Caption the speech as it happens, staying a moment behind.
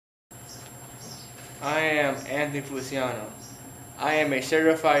I am Anthony Feliciano. I am a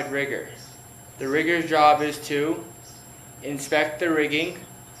certified rigger. The rigger's job is to inspect the rigging,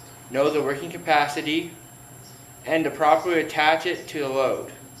 know the working capacity, and to properly attach it to the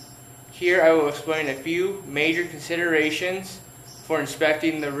load. Here I will explain a few major considerations for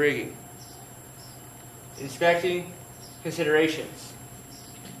inspecting the rigging. Inspecting considerations.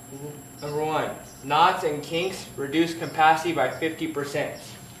 Number 1, knots and kinks reduce capacity by 50%.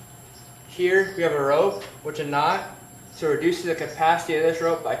 Here we have a rope, which a knot, so it reduces the capacity of this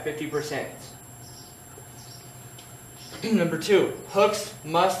rope by 50%. Number 2, hooks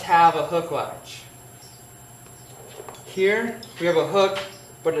must have a hook latch. Here we have a hook,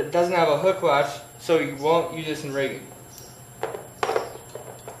 but it doesn't have a hook latch, so you won't use this in rigging.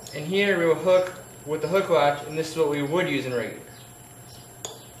 And here we have a hook with the hook latch, and this is what we would use in rigging.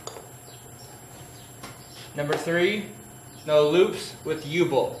 Number 3, no loops with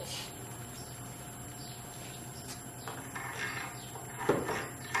U-bolts.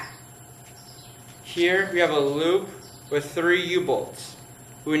 Here we have a loop with 3 U-bolts.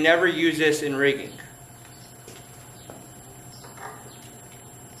 We would never use this in rigging.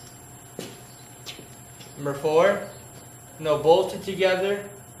 Number 4, no bolted together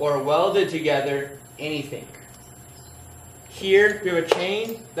or welded together anything. Here we have a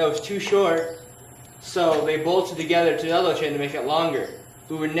chain that was too short, so they bolted together to the other chain to make it longer.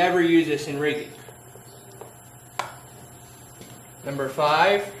 We would never use this in rigging. Number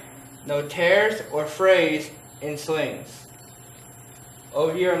 5, no tears or frays in slings.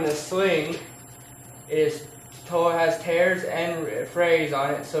 Over here on the sling, it has tears and frays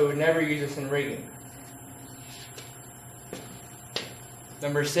on it, so we would never use this in rigging.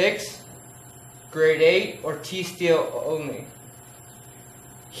 Number 6, grade 8 or T-steel only.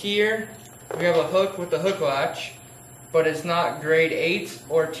 Here we have a hook with the hook latch, but it's not grade 8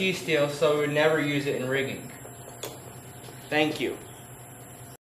 or T-steel, so we would never use it in rigging. Thank you.